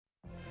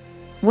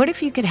What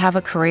if you could have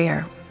a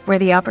career where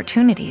the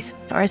opportunities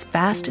are as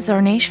vast as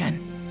our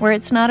nation, where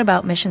it's not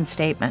about mission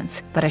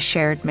statements, but a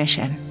shared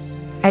mission?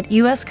 At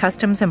U.S.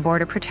 Customs and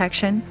Border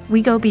Protection,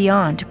 we go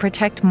beyond to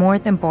protect more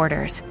than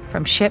borders.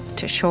 From ship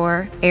to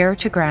shore, air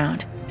to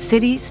ground,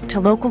 cities to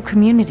local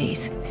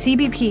communities,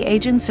 CBP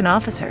agents and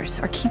officers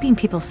are keeping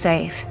people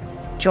safe.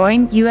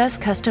 Join U.S.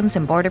 Customs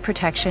and Border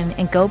Protection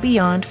and go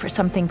beyond for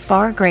something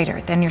far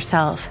greater than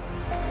yourself.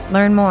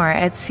 Learn more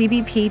at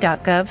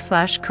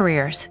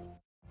cbp.gov/careers.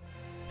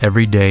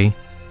 Every day,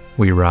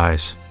 we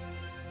rise,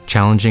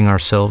 challenging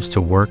ourselves to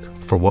work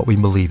for what we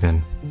believe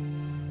in.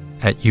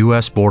 At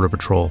U.S. Border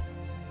Patrol,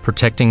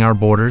 protecting our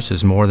borders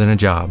is more than a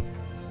job.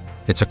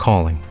 It's a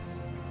calling.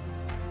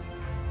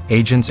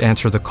 Agents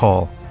answer the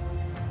call,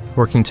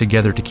 working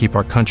together to keep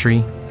our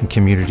country and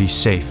communities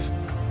safe.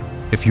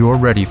 If you are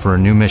ready for a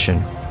new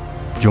mission,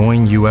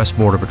 join U.S.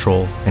 Border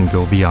Patrol and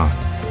go beyond.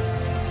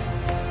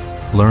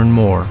 Learn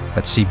more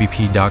at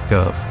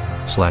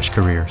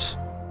cbp.gov/careers.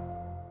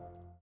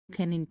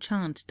 Can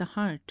enchant the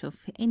heart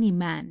of any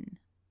man.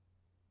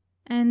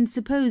 And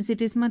suppose it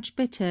is much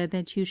better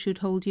that you should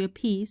hold your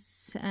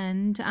peace,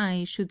 and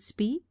I should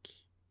speak?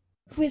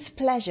 With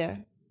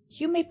pleasure.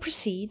 You may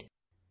proceed.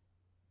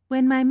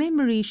 When my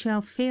memory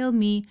shall fail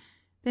me,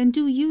 then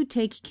do you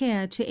take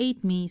care to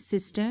aid me,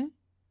 sister.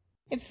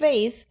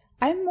 Faith,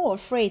 I'm more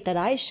afraid that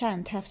I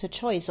shan't have the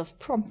choice of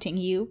prompting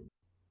you.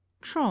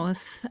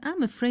 Troth,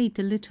 I'm afraid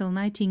the little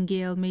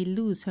nightingale may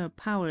lose her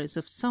powers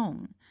of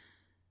song.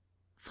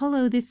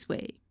 Follow this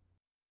way.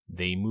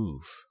 They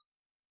move.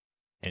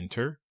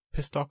 Enter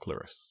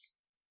Pistoclerus.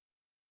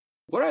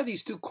 What are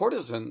these two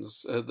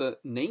courtesans, the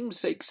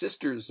namesake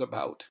sisters,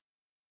 about?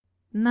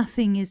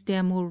 Nothing is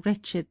there more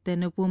wretched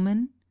than a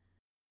woman.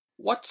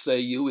 What, say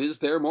you, is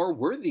there more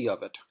worthy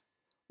of it?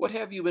 What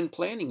have you been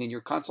planning in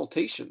your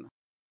consultation?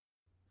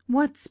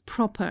 What's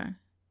proper?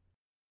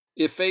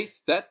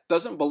 I'faith, that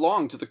doesn't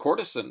belong to the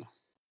courtesan.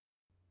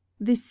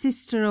 This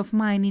sister of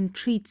mine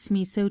entreats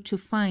me so to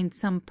find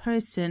some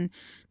person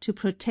to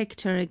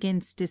protect her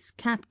against this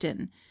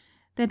captain,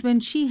 that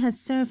when she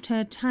has served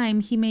her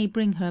time he may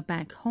bring her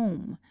back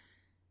home.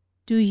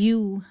 Do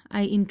you,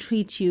 I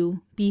entreat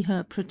you, be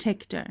her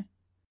protector.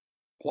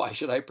 Why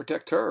should I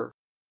protect her?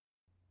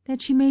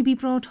 That she may be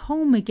brought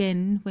home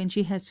again when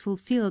she has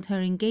fulfilled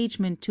her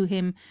engagement to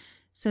him,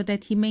 so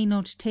that he may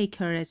not take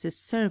her as a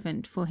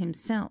servant for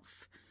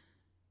himself.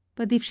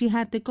 But if she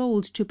had the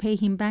gold to pay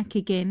him back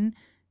again,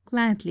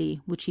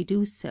 gladly would she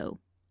do so.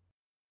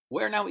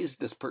 Where now is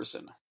this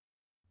person?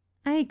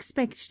 I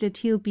expect that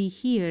he'll be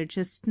here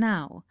just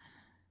now.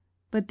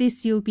 But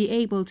this you'll be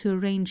able to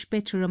arrange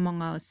better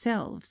among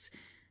ourselves,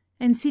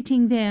 and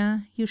sitting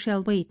there you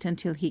shall wait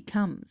until he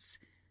comes.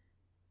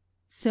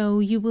 So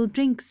you will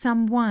drink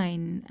some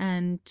wine,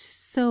 and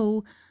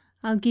so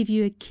I'll give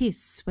you a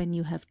kiss when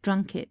you have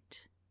drunk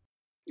it.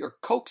 Your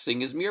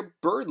coaxing is mere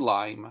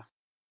bird-lime.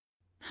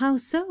 How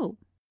so?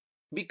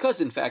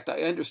 Because, in fact,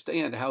 I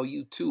understand how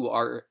you two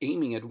are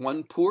aiming at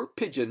one poor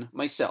pigeon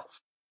myself.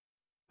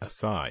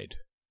 Aside.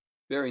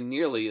 Very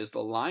nearly is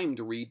the lime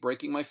to read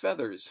breaking my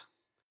feathers.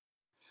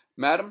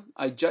 Madam,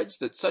 I judge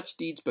that such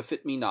deeds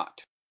befit me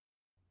not.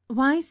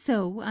 Why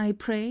so, I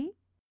pray?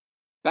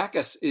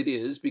 Bacchus it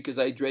is, because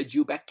I dread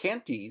you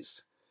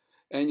Bacchantes,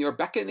 and your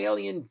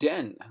bacchanalian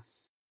den.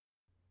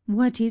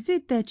 What is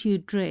it that you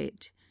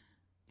dread?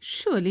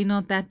 Surely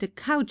not that the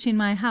couch in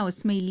my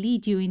house may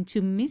lead you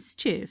into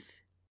mischief.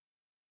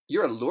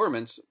 Your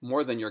allurements,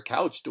 more than your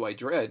couch, do I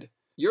dread.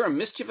 You're a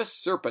mischievous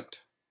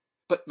serpent.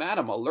 But,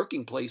 madam, a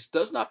lurking place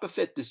does not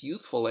befit this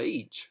youthful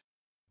age.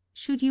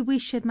 Should you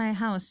wish at my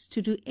house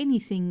to do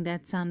anything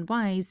that's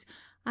unwise,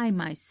 I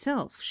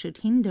myself should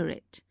hinder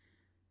it.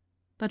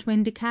 But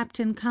when the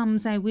captain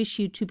comes, I wish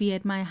you to be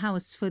at my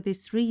house for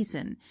this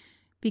reason,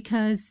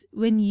 because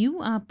when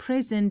you are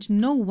present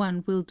no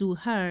one will do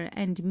her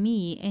and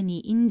me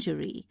any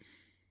injury.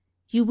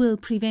 You will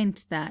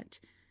prevent that,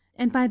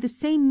 and by the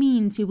same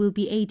means you will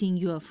be aiding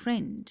your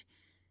friend.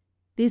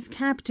 This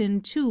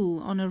captain, too,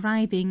 on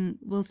arriving,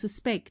 will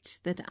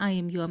suspect that I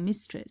am your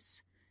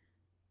mistress.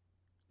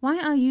 Why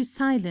are you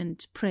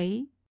silent,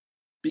 pray?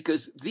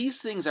 Because these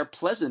things are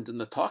pleasant in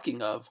the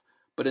talking of,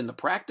 but in the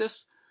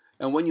practice,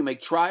 and when you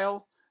make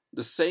trial,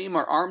 the same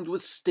are armed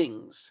with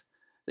stings.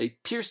 They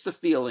pierce the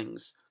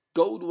feelings,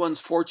 goad one's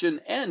fortune,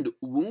 and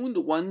wound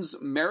one's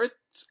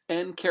merits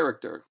and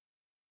character.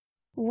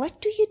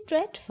 What do you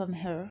dread from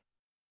her?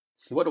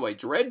 What do I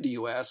dread, do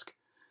you ask?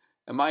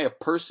 Am I a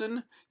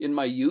person in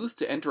my youth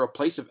to enter a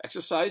place of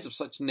exercise of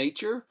such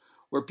nature,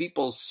 where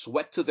people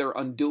sweat to their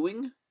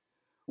undoing?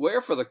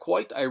 Where for the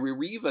quoit I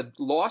rereave a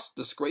lost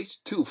disgrace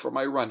too for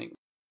my running.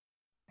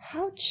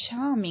 How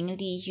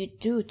charmingly you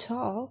do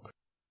talk.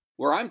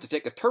 Where I'm to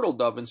take a turtle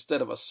dove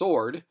instead of a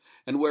sword,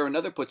 and where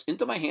another puts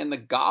into my hand the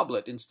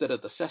goblet instead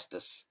of the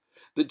cestus.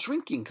 The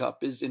drinking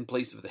cup is in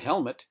place of the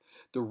helmet,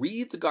 the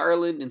wreathed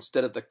garland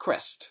instead of the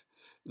crest,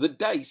 the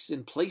dice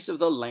in place of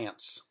the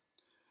lance.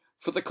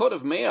 For the coat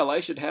of mail I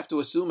should have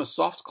to assume a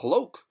soft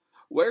cloak,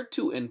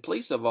 whereto in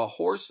place of a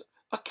horse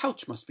a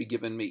couch must be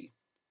given me.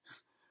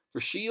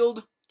 For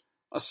shield,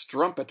 A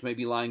strumpet may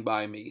be lying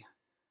by me.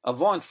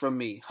 Avaunt from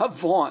me,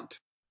 avaunt!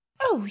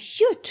 Oh,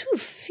 you're too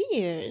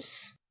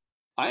fierce.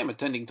 I am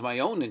attending to my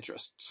own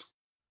interests.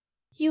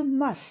 You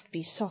must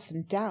be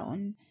softened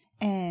down,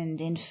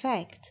 and in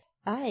fact,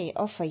 I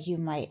offer you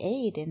my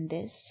aid in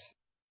this.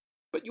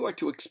 But you are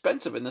too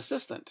expensive an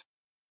assistant.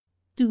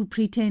 Do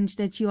pretend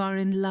that you are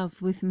in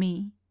love with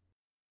me.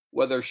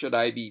 Whether should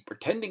I be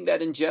pretending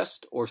that in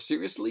jest or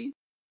seriously?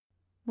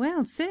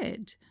 Well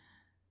said.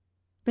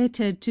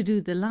 Better to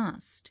do the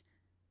last.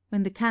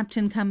 When the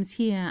captain comes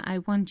here, I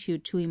want you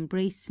to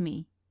embrace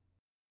me.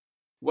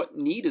 What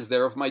need is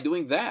there of my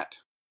doing that?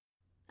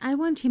 I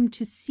want him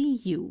to see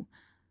you.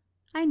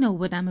 I know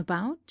what I'm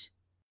about.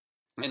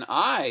 And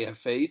I,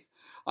 faith,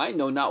 I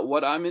know not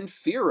what I'm in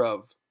fear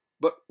of.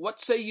 But what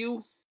say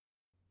you?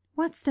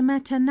 What's the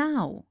matter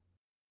now?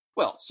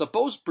 Well,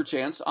 suppose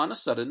perchance on a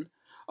sudden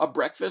a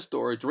breakfast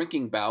or a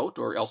drinking bout,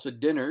 or else a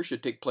dinner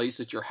should take place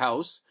at your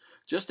house,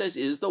 just as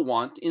is the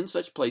wont in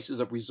such places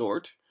of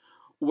resort.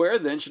 Where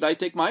then should I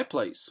take my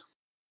place?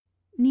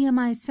 Near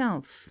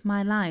myself,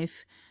 my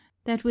life,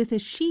 that with a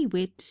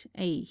she-wit,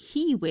 a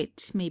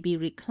he-wit may be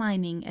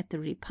reclining at the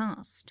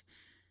repast.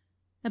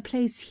 A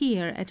place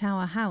here at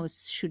our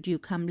house, should you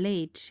come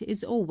late,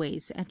 is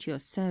always at your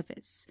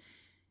service.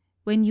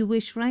 When you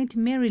wish right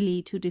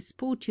merrily to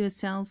disport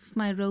yourself,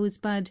 my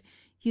rosebud,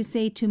 you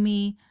say to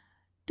me,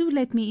 "Do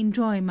let me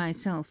enjoy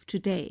myself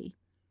to-day."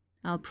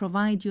 I'll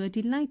provide you a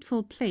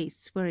delightful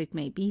place where it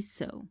may be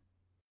so.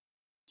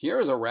 Here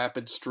is a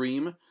rapid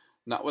stream.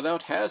 Not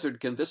without hazard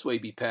can this way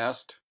be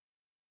passed.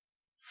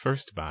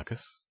 First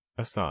Bacchus,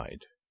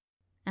 aside.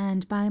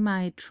 And by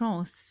my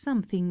troth,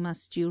 something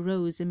must you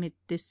rose amid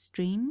this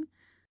stream.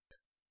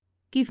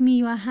 Give me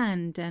your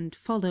hand, and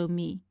follow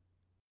me.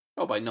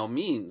 Oh, by no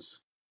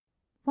means.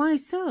 Why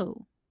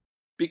so?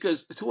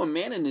 Because to a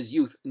man in his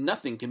youth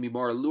nothing can be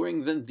more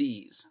alluring than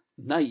these: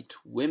 night,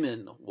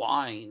 women,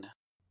 wine.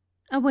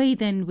 Away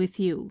then with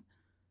you.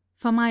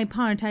 For my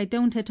part, I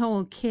don't at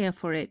all care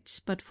for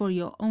it, but for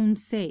your own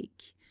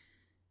sake.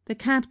 The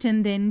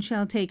captain then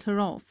shall take her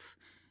off.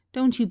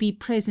 Don't you be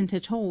present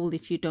at all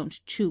if you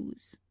don't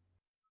choose.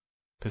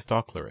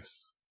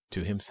 Pistoclerus,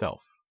 to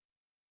himself.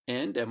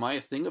 And am I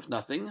a thing of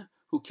nothing,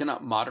 who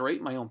cannot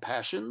moderate my own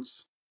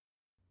passions?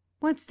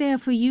 What's there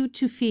for you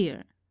to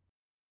fear?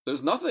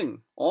 There's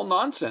nothing. All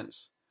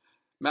nonsense.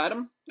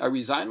 Madam, I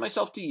resign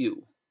myself to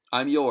you.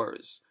 I'm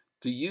yours.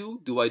 To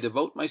you do I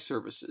devote my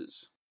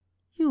services.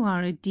 You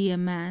are a dear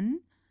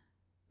man.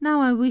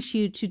 Now I wish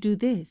you to do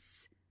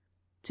this.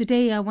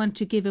 Today I want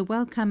to give a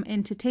welcome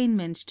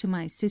entertainment to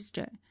my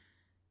sister.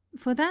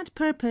 For that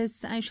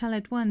purpose I shall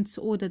at once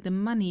order the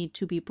money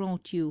to be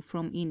brought you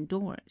from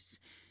indoors.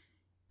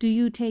 Do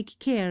you take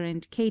care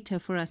and cater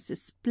for us a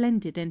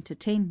splendid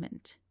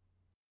entertainment.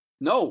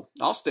 No,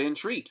 I'll stay and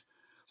treat,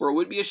 for it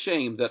would be a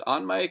shame that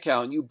on my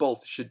account you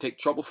both should take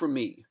trouble from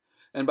me,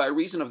 and by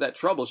reason of that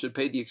trouble should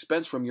pay the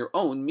expense from your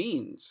own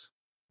means.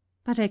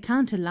 But I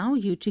can't allow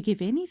you to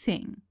give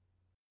anything.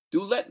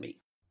 Do let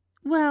me.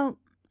 Well,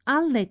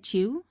 I'll let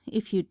you,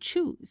 if you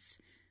choose.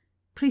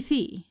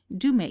 Prithee,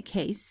 do make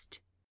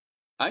haste.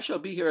 I shall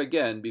be here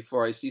again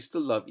before I cease to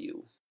love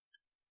you.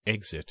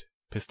 Exit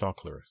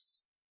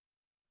Pistoclerus.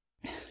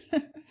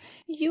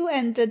 You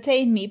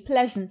entertain me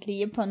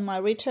pleasantly upon my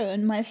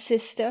return, my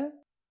sister.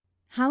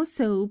 How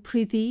so,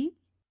 prithee?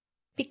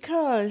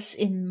 Because,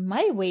 in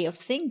my way of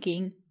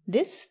thinking,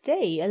 this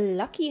day a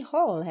lucky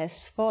haul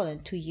has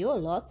fallen to your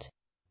lot.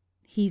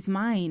 He's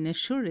mine,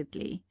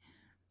 assuredly.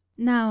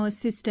 Now,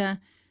 sister,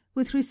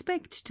 with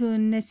respect to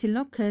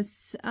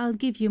Mnesilochus, I'll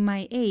give you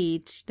my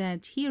aid,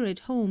 that here at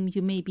home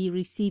you may be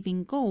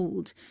receiving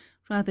gold,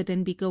 rather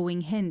than be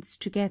going hence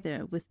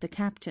together with the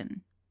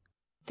captain.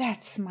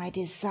 That's my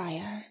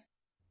desire.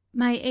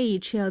 My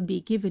aid shall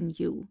be given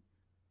you.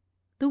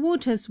 The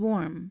water's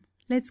warm.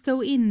 Let's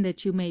go in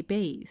that you may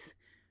bathe.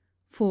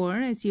 For,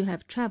 as you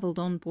have travelled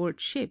on board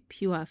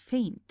ship, you are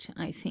faint,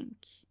 I think.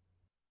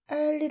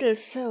 A little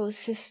so,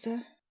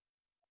 sister.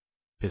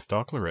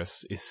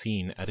 Pistoclerus is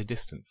seen at a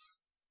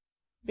distance.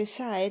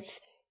 Besides,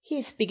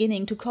 he's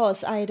beginning to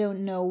cause I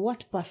don't know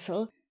what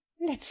bustle.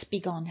 Let's be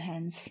gone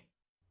hence.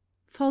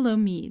 Follow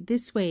me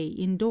this way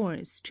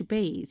indoors to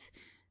bathe,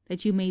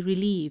 that you may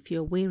relieve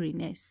your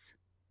weariness.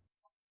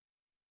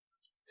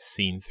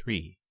 Scene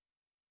 3.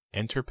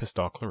 Enter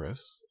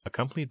Pistoclerus,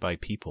 accompanied by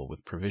people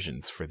with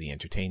provisions for the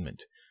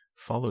entertainment,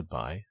 followed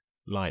by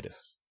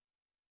Lydas.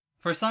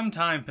 For some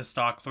time,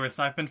 Pistoclerus,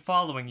 I've been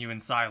following you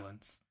in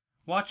silence,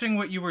 watching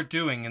what you were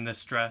doing in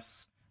this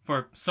dress,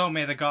 for so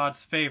may the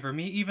gods favor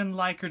me, even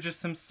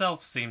Lycurgus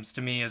himself seems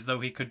to me as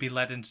though he could be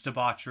led into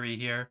debauchery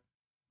here.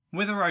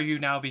 Whither are you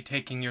now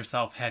betaking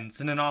yourself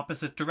hence in an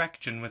opposite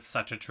direction with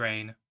such a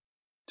train?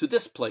 To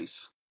this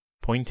place.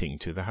 Pointing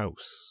to the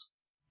house.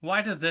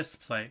 Why to this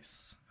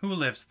place? Who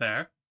lives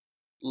there?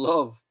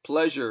 Love,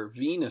 pleasure,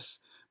 Venus,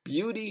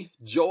 beauty,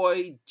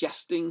 joy,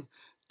 jesting,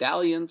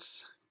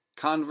 dalliance,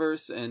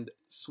 converse, and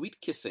sweet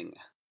kissing.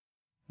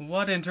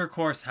 What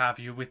intercourse have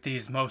you with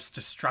these most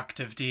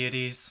destructive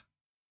deities?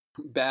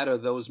 Bad are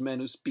those men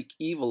who speak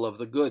evil of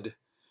the good.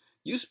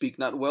 You speak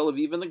not well of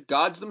even the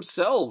gods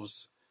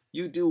themselves.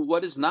 You do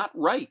what is not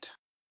right.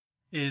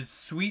 Is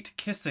sweet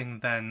kissing,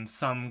 then,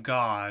 some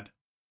god?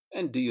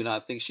 And do you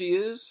not think she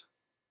is?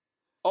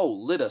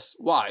 Oh, Lydas,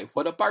 why,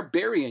 what a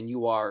barbarian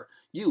you are,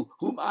 you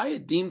whom I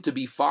had deemed to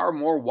be far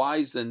more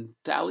wise than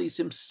Thales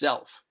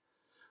himself.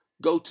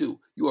 Go to,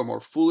 you are more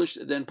foolish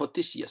than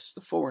Poticius,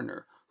 the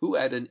foreigner, who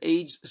at an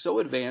age so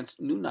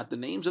advanced knew not the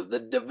names of the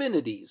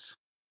divinities.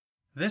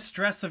 This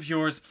dress of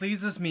yours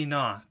pleases me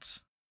not.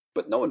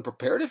 But no one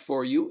prepared it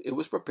for you, it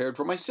was prepared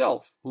for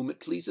myself, whom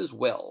it pleases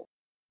well.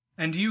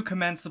 And you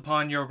commence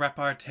upon your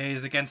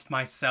repartees against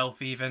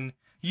myself even,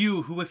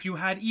 you who if you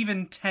had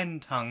even 10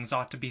 tongues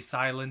ought to be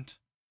silent.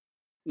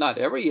 Not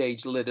every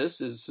age,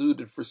 Lydas, is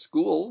suited for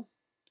school.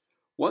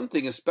 One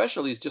thing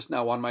especially is just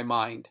now on my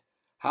mind,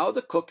 how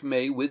the cook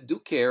may with due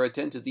care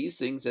attend to these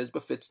things as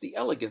befits the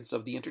elegance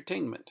of the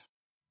entertainment.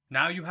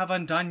 Now you have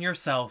undone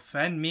yourself,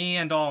 and me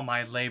and all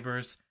my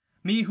labours,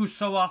 me who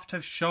so oft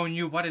have shown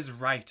you what is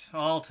right,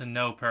 all to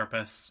no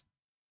purpose.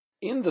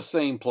 In the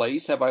same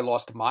place have I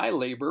lost my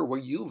labor where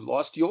you've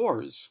lost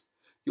yours.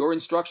 Your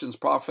instructions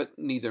profit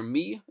neither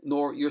me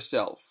nor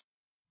yourself.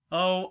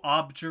 Oh,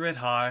 obdurate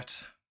heart.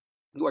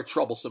 You are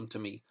troublesome to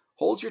me.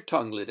 Hold your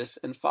tongue, Lydas,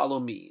 and follow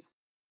me.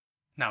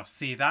 Now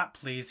see that,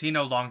 please, he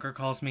no longer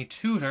calls me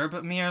tutor,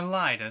 but mere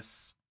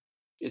Lydas.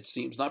 It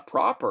seems not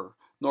proper,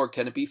 nor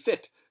can it be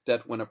fit,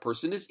 that when a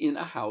person is in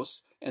a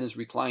house, and is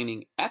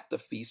reclining at the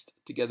feast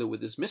together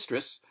with his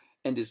mistress,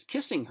 and is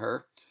kissing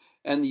her,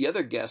 and the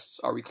other guests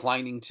are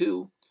reclining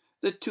too,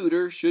 the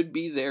tutor should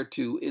be there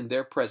too in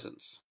their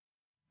presence.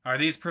 Are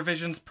these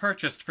provisions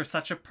purchased for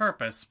such a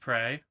purpose,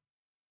 pray?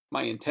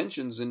 My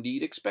intentions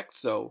indeed expect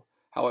so.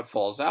 How it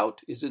falls out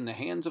is in the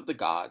hands of the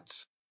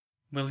gods.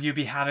 Will you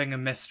be having a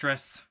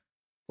mistress?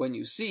 When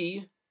you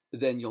see,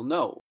 then you'll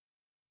know.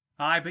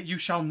 Aye, but you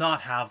shall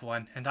not have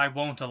one, and I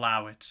won't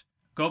allow it.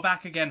 Go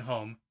back again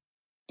home.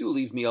 Do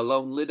leave me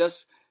alone,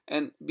 Lydas,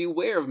 and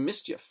beware of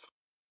mischief.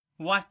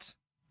 What?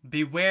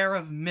 Beware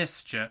of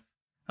mischief?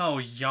 O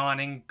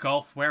yawning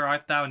gulf, where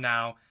art thou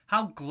now?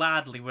 How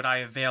gladly would I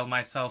avail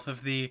myself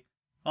of thee!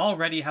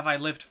 Already have I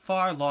lived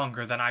far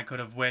longer than I could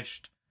have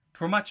wished.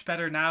 'Twere much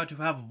better now to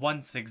have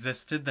once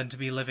existed than to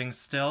be living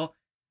still,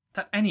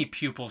 that any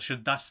pupil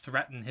should thus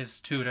threaten his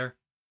tutor.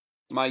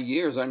 My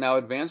years are now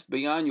advanced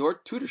beyond your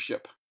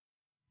tutorship.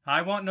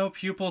 I want no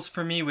pupils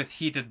for me with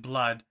heated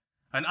blood.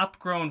 An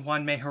upgrown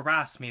one may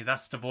harass me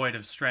thus devoid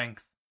of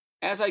strength.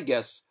 As I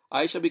guess,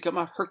 I shall become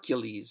a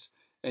Hercules,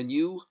 and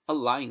you a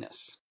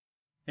Linus.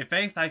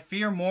 I'faith, I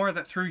fear more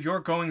that through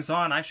your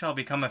goings-on I shall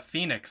become a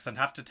phoenix and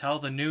have to tell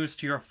the news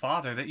to your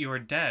father that you are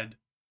dead.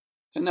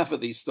 Enough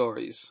of these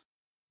stories.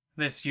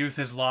 This youth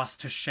is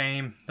lost to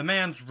shame. The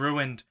man's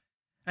ruined.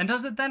 And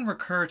does it then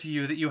recur to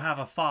you that you have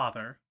a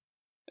father?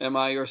 Am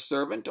I your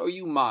servant, or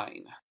you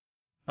mine?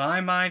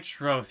 By my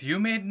troth, you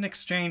made an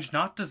exchange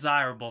not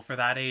desirable for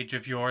that age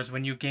of yours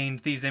when you gained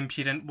these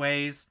impudent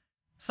ways.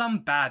 Some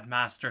bad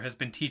master has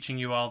been teaching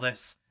you all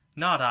this,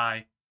 not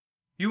I.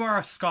 You are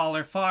a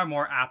scholar far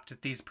more apt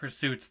at these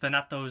pursuits than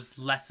at those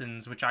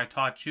lessons which I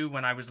taught you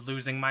when I was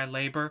losing my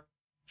labor.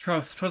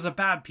 Troth, 'twas a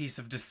bad piece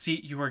of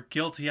deceit you were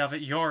guilty of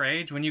at your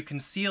age when you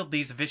concealed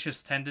these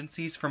vicious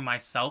tendencies from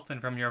myself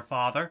and from your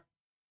father.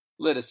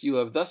 Lydas, you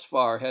have thus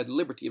far had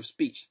liberty of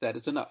speech, that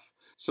is enough.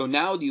 So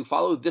now do you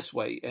follow this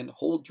way, and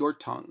hold your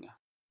tongue.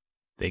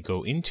 They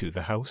go into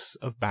the house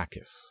of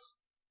Bacchus.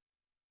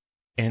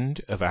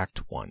 End of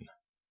Act 1.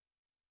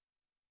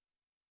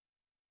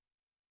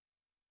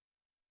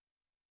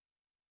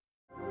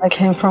 I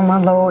came from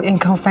a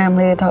low-income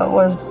family that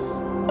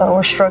was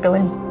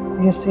struggling.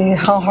 You see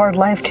how hard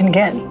life can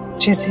get.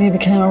 GCE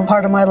became a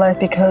part of my life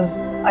because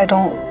I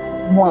don't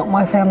want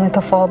my family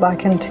to fall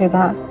back into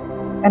that.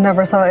 I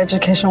never thought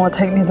education would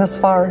take me this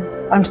far.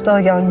 I'm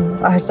still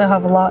young. I still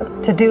have a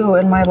lot to do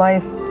in my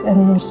life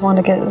and just want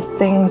to get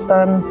things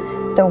done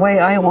the way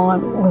I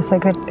want with a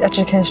good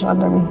education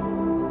under me.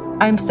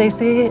 I'm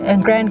Stacy,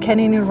 and Grand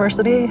Canyon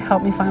University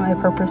helped me find my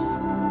purpose.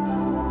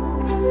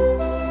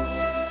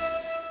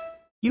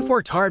 You've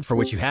worked hard for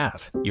what you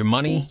have. Your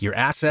money, your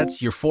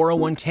assets, your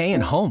 401k,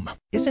 and home.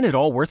 Isn't it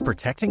all worth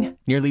protecting?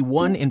 Nearly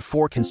 1 in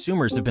 4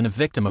 consumers have been a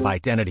victim of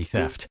identity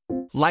theft.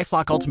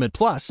 LifeLock Ultimate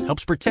Plus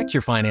helps protect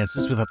your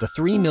finances with up to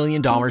 $3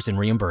 million in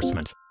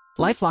reimbursement.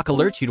 LifeLock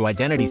alerts you to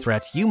identity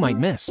threats you might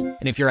miss.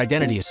 And if your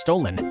identity is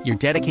stolen, your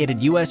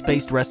dedicated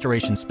U.S.-based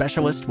restoration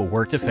specialist will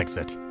work to fix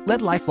it.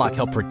 Let LifeLock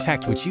help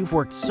protect what you've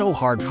worked so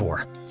hard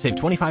for. Save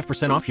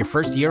 25% off your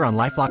first year on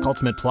LifeLock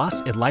Ultimate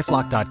Plus at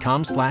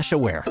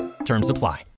LifeLock.com/aware. Terms apply.